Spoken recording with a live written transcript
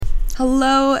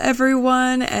Hello,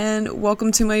 everyone, and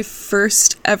welcome to my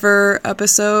first ever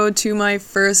episode, to my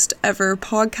first ever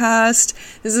podcast.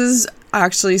 This is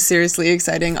actually seriously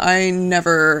exciting. I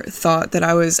never thought that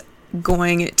I was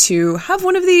going to have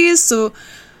one of these, so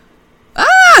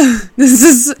this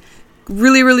is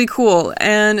really, really cool.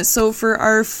 And so for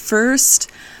our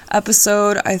first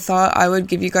episode, I thought I would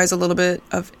give you guys a little bit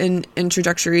of an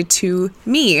introductory to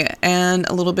me and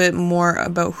a little bit more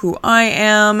about who I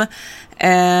am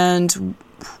and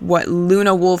what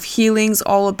Luna Wolf Healing's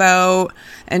all about,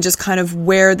 and just kind of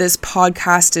where this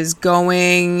podcast is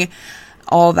going,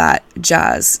 all that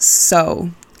jazz. So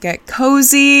get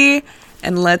cozy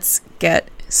and let's get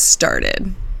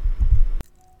started.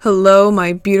 Hello,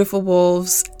 my beautiful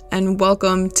wolves, and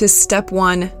welcome to Step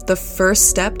 1, the first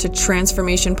step to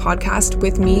transformation podcast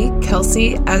with me,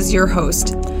 Kelsey, as your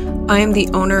host. I am the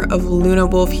owner of Luna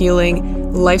Wolf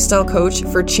Healing, lifestyle coach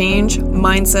for change,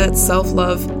 mindset,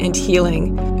 self-love, and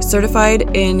healing.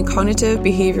 Certified in cognitive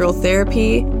behavioral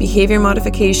therapy, behavior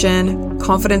modification,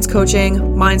 confidence coaching,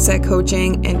 mindset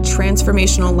coaching, and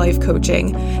transformational life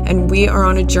coaching. And we are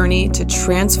on a journey to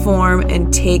transform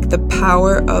and take the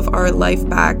power of our life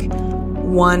back,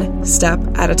 one step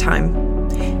at a time.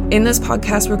 In this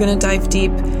podcast, we're going to dive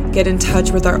deep, get in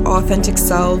touch with our authentic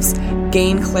selves,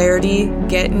 gain clarity,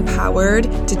 get empowered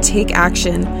to take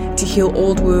action, to heal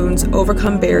old wounds,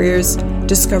 overcome barriers,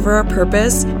 discover our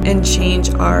purpose, and change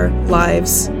our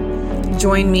lives.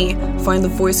 Join me, find the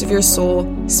voice of your soul,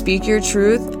 speak your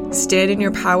truth, stand in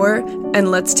your power,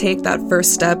 and let's take that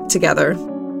first step together.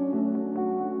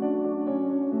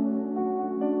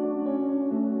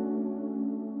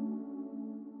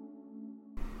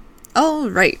 All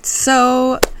right,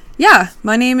 so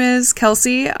my name is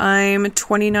Kelsey. I'm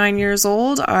 29 years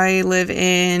old. I live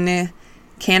in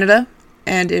Canada,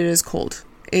 and it is cold.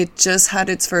 It just had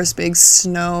its first big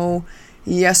snow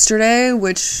yesterday,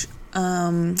 which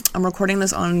I'm recording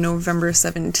this on November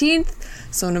 17th.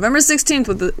 So November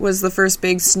 16th was the first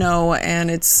big snow, and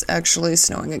it's actually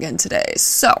snowing again today.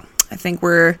 So I think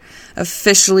we're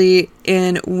officially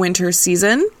in winter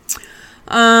season.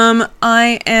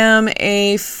 I am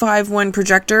a 5/1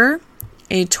 projector,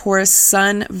 a Taurus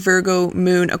Sun, Virgo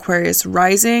Moon, Aquarius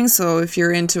rising. So if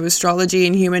you're into astrology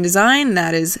and human design,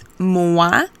 that is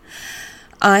moi.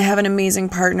 I have an amazing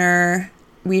partner.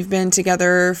 We've been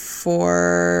together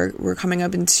we're coming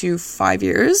up into 5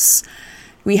 years.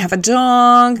 We have a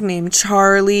dog named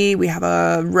Charlie. We have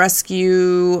a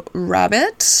rescue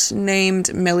rabbit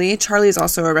named Millie. Charlie is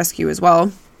also a rescue as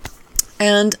well.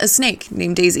 And a snake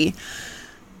named Daisy.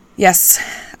 Yes,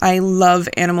 I love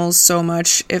animals so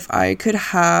much. If I could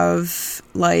have,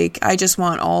 I just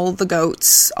want all the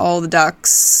goats, all the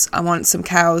ducks. I want some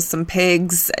cows, some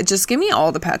pigs. Just give me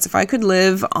all the pets. If I could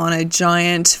live on a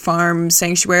giant farm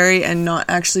sanctuary and not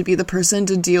actually be the person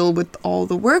to deal with all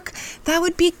the work, that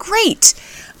would be great.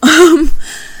 I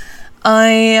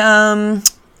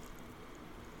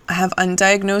have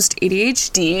undiagnosed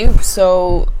ADHD,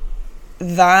 so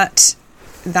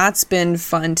that's been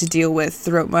fun to deal with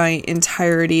throughout my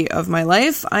entirety of my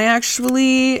life. I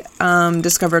actually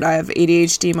discovered I have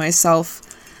ADHD myself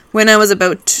when I was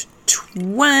about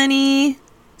 20.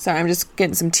 Sorry, I'm just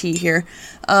getting some tea here.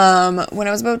 When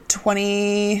I was about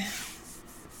 20,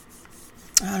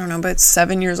 about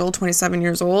 7 years old, 27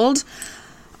 years old.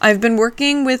 I've been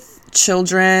working with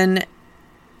children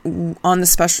on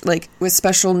the with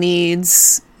special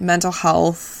needs, mental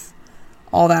health,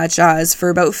 all that jazz for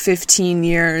about 15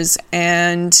 years.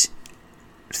 And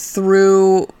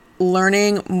through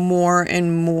learning more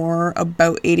and more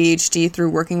about ADHD through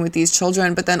working with these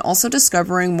children, but then also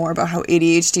discovering more about how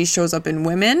ADHD shows up in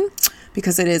women,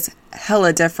 because it is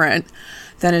hella different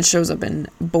than it shows up in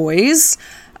boys.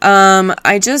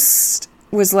 I just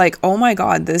was like, oh my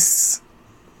God,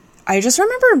 I just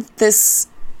remember this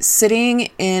sitting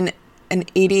in an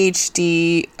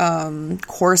ADHD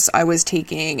course I was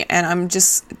taking, and I'm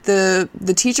just, the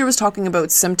teacher was talking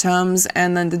about symptoms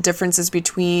and then the differences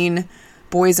between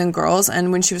boys and girls,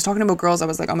 and when she was talking about girls, I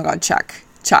was like, oh my God, check.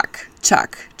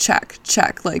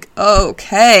 Like,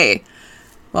 okay,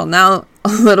 well, now a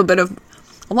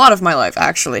lot of my life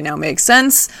actually now makes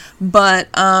sense, but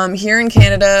here in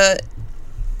Canada,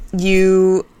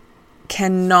 you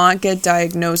cannot get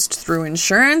diagnosed through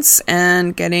insurance,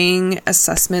 and getting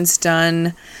assessments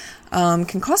done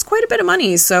can cost quite a bit of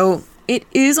money. So it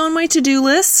is on my to-do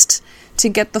list to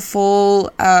get the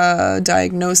full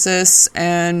diagnosis,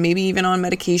 and maybe even on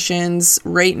medications.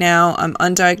 Right now, I'm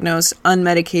undiagnosed,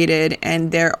 unmedicated,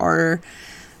 and there are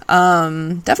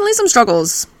definitely some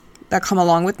struggles that come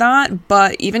along with that.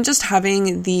 But even just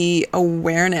having the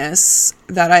awareness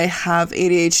that I have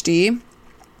ADHD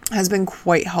has been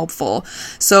quite helpful.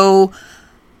 So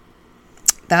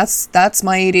that's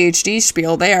my ADHD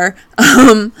spiel there.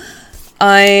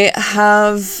 I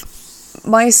have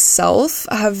myself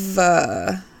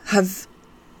have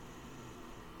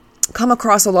come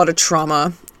across a lot of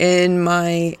trauma in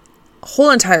my whole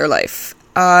entire life.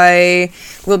 I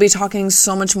will be talking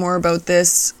so much more about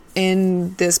this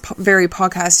in this very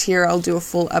podcast here. I'll do a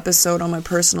full episode on my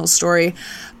personal story,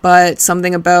 but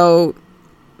something about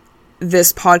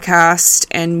this podcast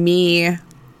and me,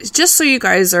 just so you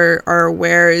guys are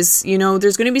aware, is, you know,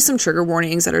 there's going to be some trigger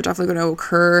warnings that are definitely going to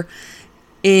occur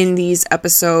in these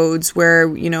episodes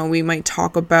where, you know, we might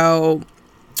talk about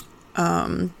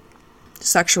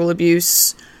sexual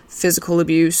abuse, physical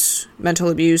abuse, mental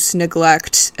abuse,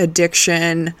 neglect,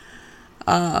 addiction,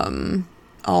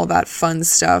 all that fun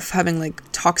stuff, having like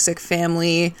toxic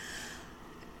family,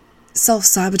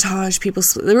 self-sabotage,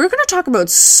 we're going to talk about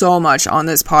so much on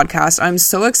this podcast. I'm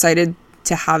so excited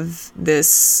to have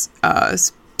this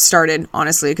started,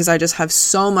 honestly, because I just have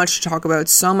so much to talk about,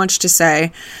 so much to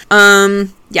say.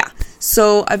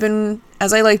 So I've been,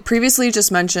 as I like previously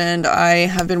just mentioned, I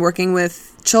have been working with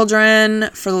children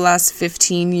for the last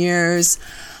 15 years.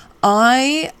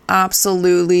 I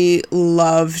absolutely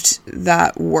loved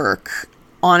that work,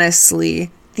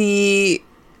 honestly.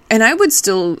 And I would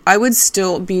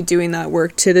still be doing that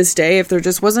work to this day if there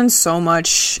just wasn't so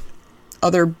much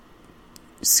other,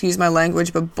 excuse my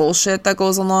language, but bullshit that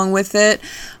goes along with it.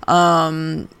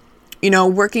 You know,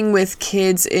 working with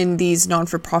kids in these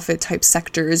non-for-profit type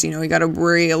sectors, you know, you got to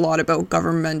worry a lot about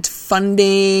government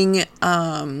funding,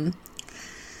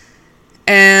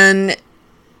 and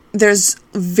there's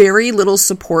very little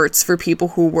supports for people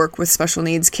who work with special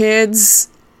needs kids.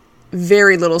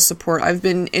 Very little support. I've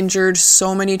been injured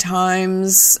so many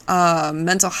times.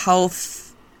 Mental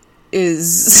health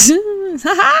is,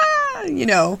 you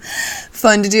know,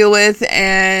 fun to deal with.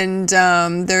 And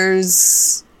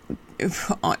there's,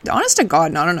 honest to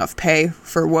God, not enough pay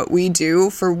for what we do.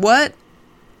 For what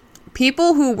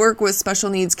people who work with special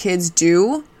needs kids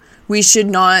do, we should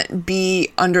not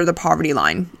be under the poverty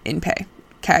line in pay.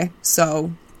 Okay,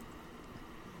 so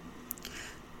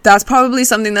that's probably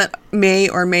something that may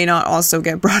or may not also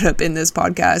get brought up in this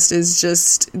podcast, is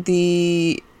just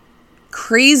the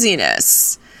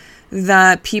craziness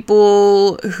that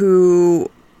people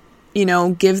who, you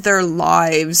know, give their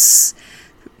lives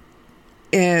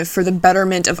for the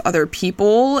betterment of other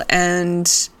people,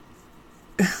 and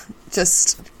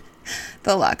just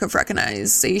the lack of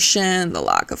recognition, the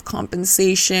lack of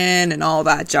compensation, and all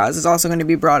that jazz is also going to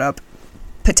be brought up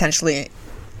potentially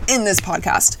in this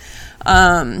podcast.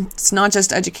 It's not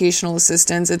just educational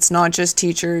assistants, it's not just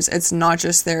teachers, it's not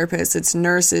just therapists, it's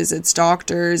nurses, it's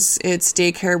doctors, it's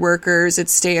daycare workers,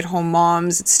 it's stay-at-home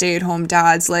moms, it's stay-at-home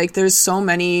dads. Like, there's so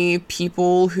many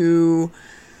people who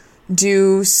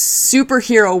do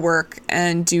superhero work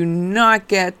and do not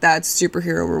get that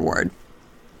superhero reward.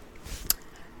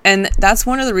 And that's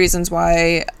one of the reasons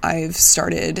why I've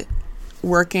started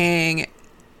working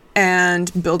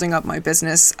and building up my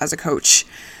business as a coach,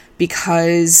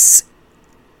 because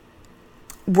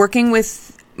working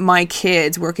with my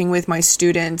kids, working with my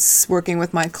students, working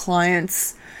with my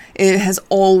clients, it has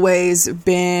always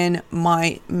been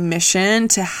my mission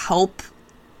to help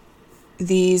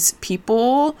these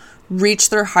people reach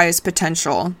their highest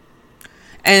potential.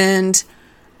 And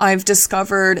I've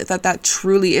discovered that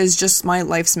truly is just my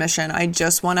life's mission. I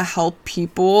just want to help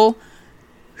people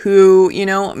who, you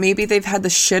know, maybe they've had the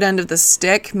shit end of the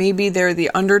stick. Maybe they're the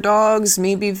underdogs.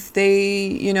 Maybe they,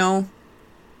 you know,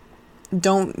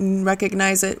 don't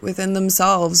recognize it within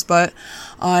themselves. But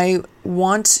I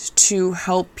want to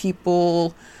help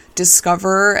people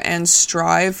discover and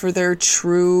strive for their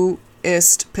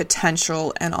truest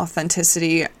potential and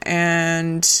authenticity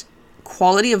and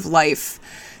quality of life.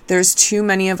 There's too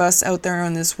many of us out there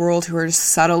in this world who are just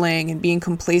settling and being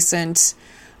complacent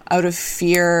out of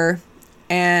fear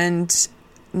and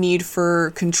need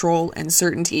for control and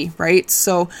certainty, right?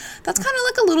 So that's kind of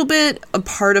like a little bit a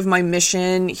part of my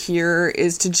mission here,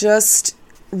 is to just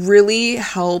really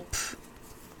help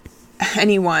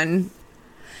anyone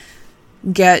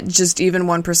get just even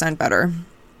 1% better.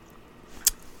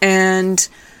 And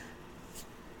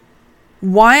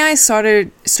why I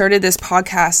started this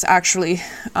podcast, actually,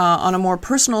 on a more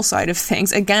personal side of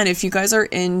things. Again, if you guys are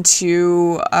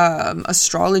into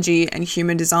astrology and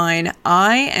human design,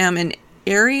 I am an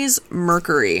Aries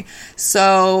Mercury.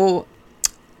 So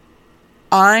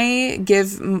I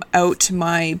give out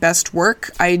my best work.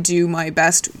 I do my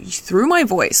best through my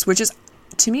voice, which is,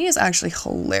 to me, is actually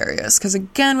hilarious. Because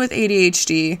again, with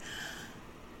ADHD,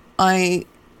 I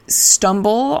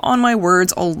stumble on my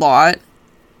words a lot.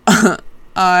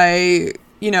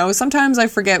 Sometimes I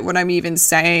forget what I'm even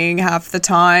saying half the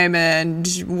time, and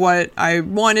what I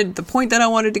wanted, the point that I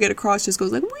wanted to get across just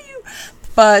goes like, woo.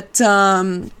 But,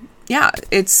 yeah,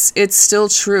 it's still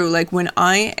true. Like, when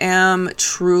I am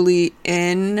truly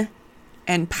in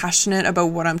and passionate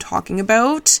about what I'm talking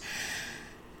about,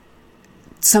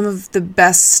 some of the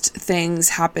best things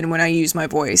happen when I use my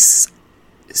voice.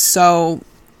 So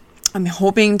I'm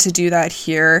hoping to do that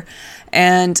here.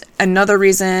 And another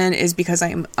reason is because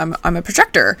I'm a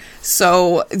projector.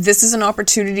 So this is an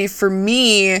opportunity for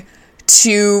me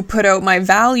to put out my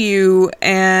value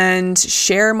and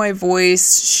share my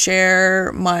voice,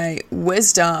 share my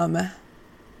wisdom.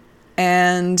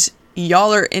 And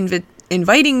y'all are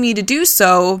inviting me to do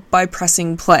so by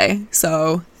pressing play.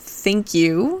 So thank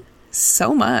you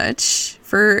so much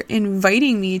for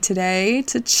inviting me today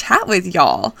to chat with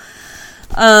y'all.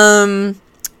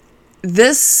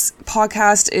 This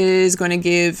podcast is going to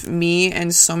give me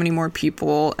and so many more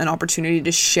people an opportunity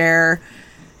to share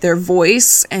their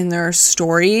voice and their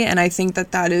story. And I think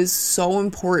that that is so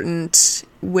important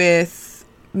with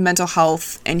mental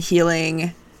health and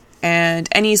healing and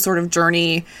any sort of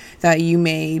journey that you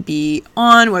may be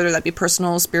on, whether that be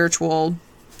personal, spiritual,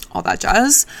 all that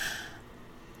jazz.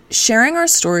 Sharing our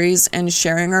stories and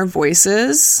sharing our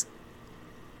voices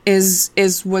is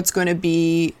what's going to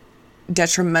be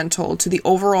detrimental to the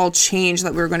overall change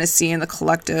that we're going to see in the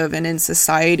collective and in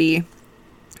society.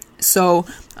 So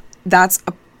that's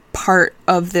a part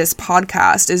of this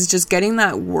podcast, is just getting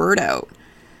that word out.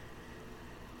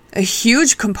 A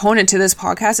huge component to this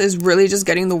podcast is really just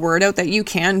getting the word out that you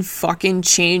can fucking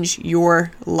change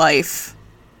your life.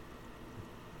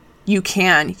 You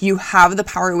can. You have the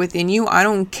power within you. I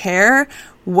don't care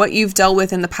what you've dealt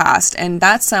with in the past. And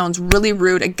that sounds really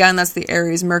rude. Again, that's the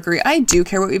Aries Mercury. I do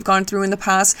care what we've gone through in the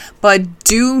past, but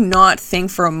do not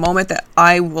think for a moment that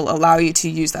I will allow you to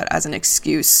use that as an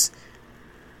excuse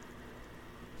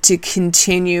to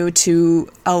continue to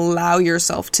allow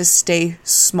yourself to stay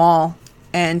small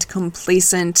and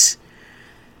complacent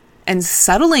and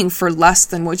settling for less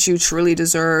than what you truly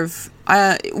deserve.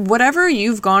 Whatever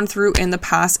you've gone through in the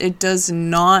past, it does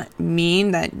not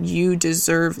mean that you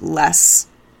deserve less.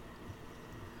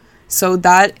 So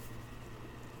that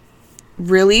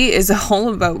really is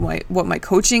all about what my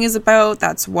coaching is about.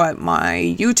 That's what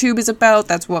my YouTube is about.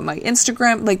 That's what my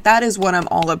Instagram, that is what I'm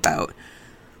all about.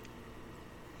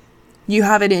 You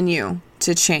have it in you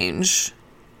to change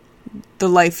the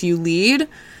life you lead.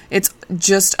 It's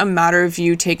just a matter of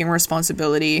you taking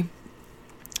responsibility,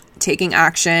 taking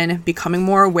action, becoming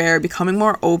more aware, becoming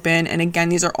more open. And again,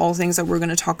 these are all things that we're going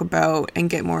to talk about and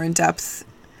get more in depth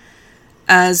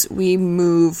as we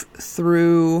move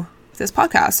through this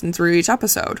podcast and through each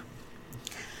episode.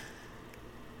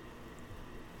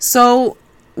 So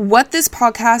what this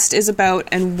podcast is about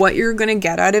and what you're going to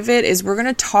get out of it is we're going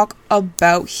to talk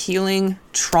about healing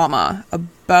trauma,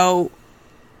 about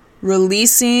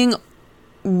releasing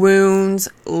wounds,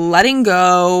 letting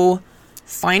go,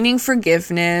 finding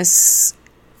forgiveness,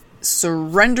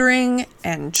 surrendering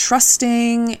and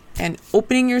trusting and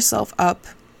opening yourself up,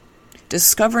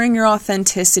 discovering your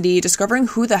authenticity, discovering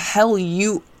who the hell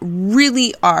you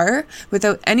really are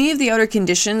without any of the outer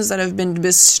conditions that have been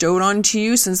bestowed onto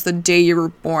you since the day you were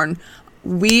born.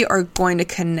 We are going to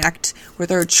connect with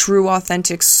our true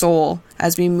authentic soul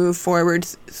as we move forward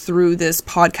through this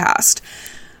podcast.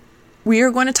 We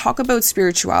are going to talk about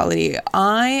spirituality.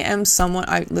 I am someone,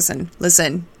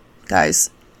 listen, guys,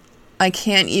 I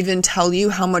can't even tell you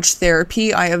how much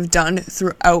therapy I have done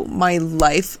throughout my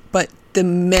life, but the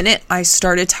minute I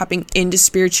started tapping into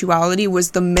spirituality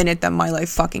was the minute that my life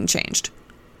fucking changed.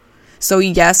 So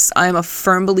yes, I'm a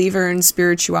firm believer in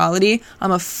spirituality.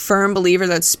 I'm a firm believer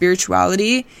that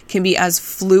spirituality can be as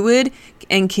fluid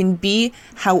and can be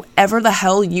however the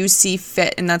hell you see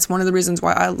fit. And that's one of the reasons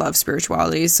why I love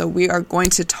spirituality. So we are going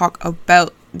to talk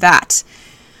about that.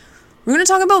 We're going to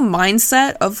talk about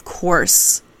mindset, of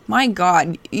course. My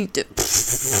God,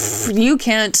 you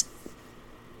can't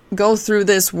go through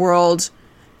this world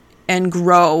and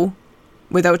grow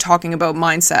without talking about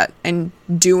mindset and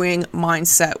doing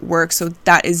mindset work. So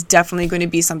that is definitely going to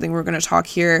be something we're going to talk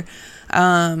here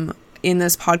in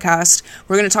this podcast.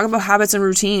 We're going to talk about habits and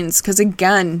routines because,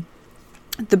 again,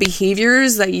 the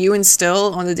behaviors that you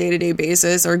instill on a day-to-day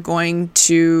basis are going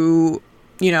to,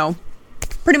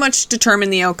 pretty much determine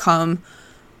the outcome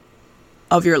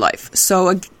of your life.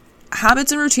 So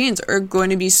habits and routines are going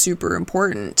to be super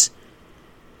important.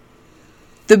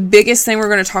 The biggest thing we're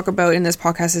going to talk about in this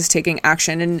podcast is taking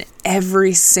action. In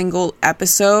every single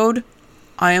episode,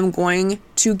 I am going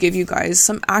to give you guys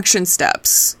some action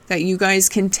steps that you guys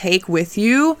can take with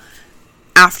you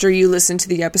after you listen to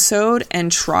the episode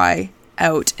and try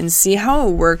out and see how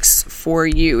it works for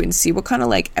you and see what kind of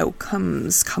like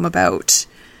outcomes come about.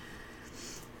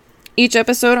 Each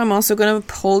episode, I'm also going to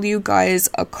pull you guys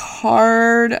a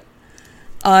card.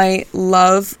 I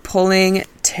love pulling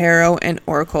tarot and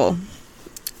oracle.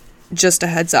 Just a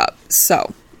heads up.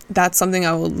 So that's something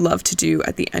I would love to do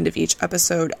at the end of each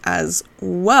episode as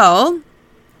well.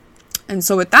 And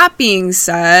so with that being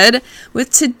said,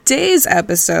 with today's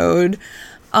episode,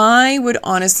 I would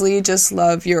honestly just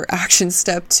love your action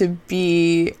step to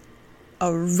be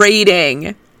a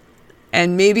rating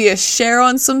and maybe a share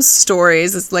on some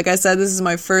stories. It's like I said, this is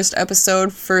my first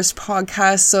episode, first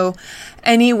podcast. So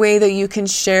any way that you can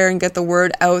share and get the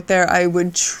word out there, I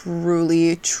would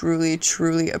truly, truly,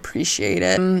 truly appreciate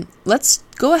it. Let's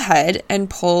go ahead and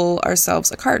pull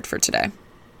ourselves a card for today.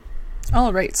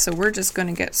 All right, so we're just going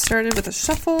to get started with a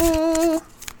shuffle.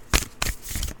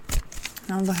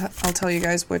 I'll tell you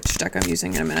guys which deck I'm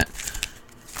using in a minute.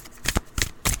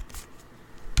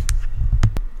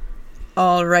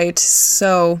 All right,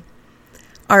 so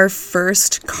our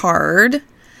first card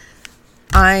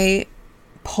I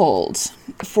pulled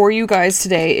for you guys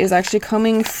today is actually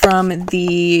coming from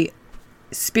the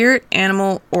Spirit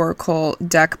Animal Oracle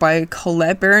deck by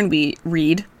Colette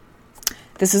Baron-Reid.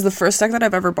 This is the first deck that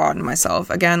I've ever bought in myself.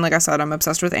 Again, like I said, I'm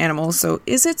obsessed with animals, so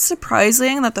is it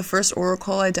surprising that the first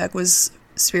Oracle I deck was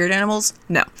spirit animals?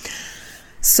 No.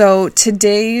 So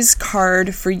today's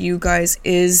card for you guys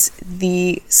is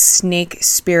the Snake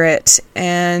Spirit,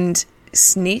 and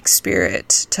Snake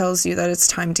Spirit tells you that it's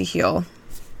time to heal.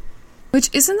 Which,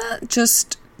 isn't that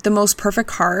just the most perfect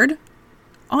card?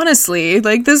 Honestly,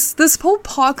 like this whole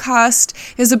podcast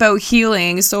is about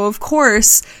healing. So of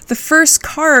course, the first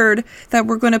card that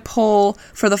we're going to pull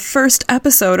for the first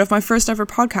episode of my first ever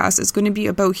podcast is going to be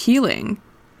about healing.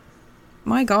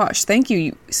 My gosh, thank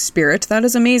you, Spirit. That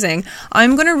is amazing.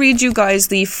 I'm going to read you guys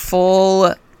the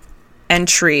full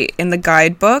entry in the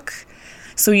guidebook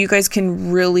so you guys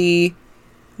can really,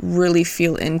 really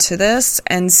feel into this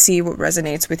and see what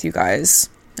resonates with you guys.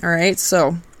 All right,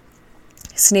 so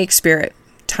Snake Spirit,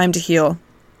 time to heal.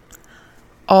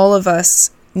 All of us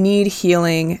need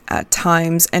healing at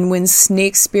times, and when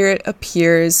Snake Spirit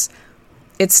appears,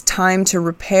 it's time to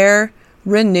repair,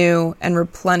 renew, and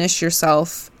replenish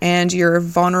yourself and your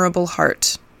vulnerable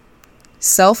heart.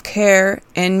 Self-care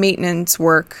and maintenance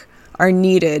work are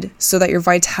needed so that your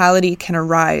vitality can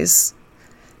arise.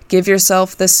 Give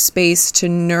yourself the space to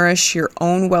nourish your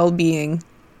own well-being.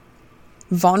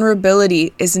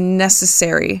 Vulnerability is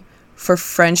necessary for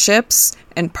friendships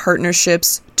and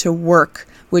partnerships to work,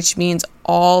 which means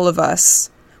all of us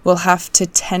will have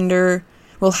tender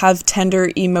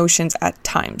emotions at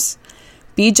times.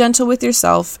 Be gentle with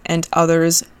yourself and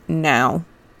others now.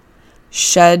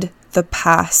 Shed the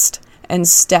past and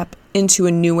step into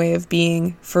a new way of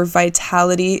being, for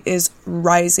vitality is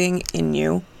rising in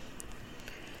you.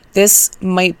 This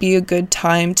might be a good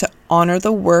time to honor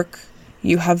the work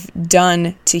you have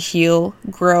done to heal,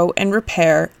 grow, and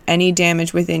repair any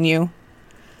damage within you,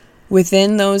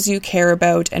 within those you care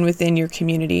about, and within your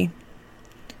community.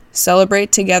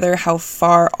 Celebrate together how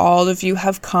far all of you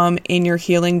have come in your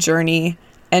healing journey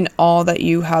and all that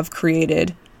you have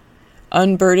created.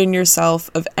 Unburden yourself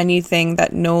of anything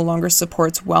that no longer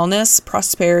supports wellness,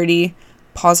 prosperity,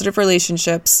 positive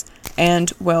relationships,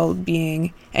 and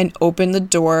well-being, and open the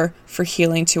door for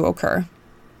healing to occur.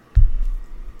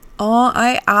 Oh,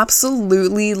 I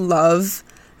absolutely love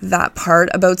that part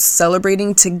about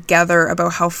celebrating together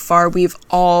about how far we've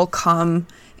all come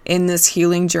in this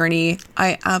healing journey.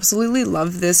 I absolutely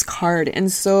love this card.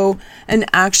 And so an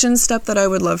action step that I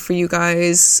would love for you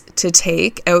guys to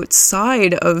take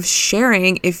outside of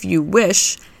sharing, if you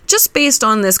wish, just based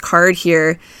on this card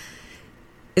here,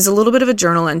 is a little bit of a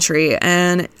journal entry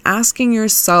and asking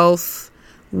yourself,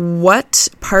 what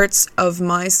parts of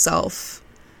myself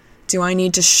do I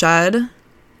need to shed?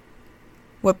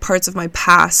 What parts of my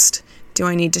past do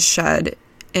I need to shed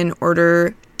in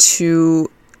order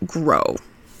to grow?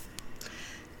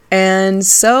 And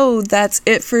so that's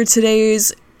it for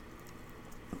today's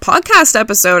podcast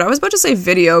episode. I was about to say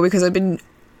video because I've been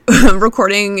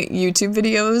recording YouTube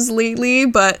videos lately,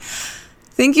 but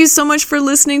thank you so much for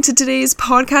listening to today's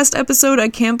podcast episode. I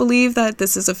can't believe that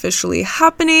this is officially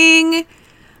happening.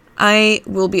 I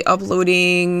will be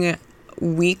uploading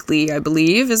weekly, I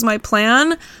believe, is my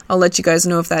plan. I'll let you guys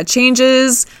know if that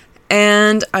changes,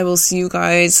 and I will see you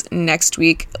guys next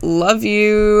week. Love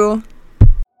you.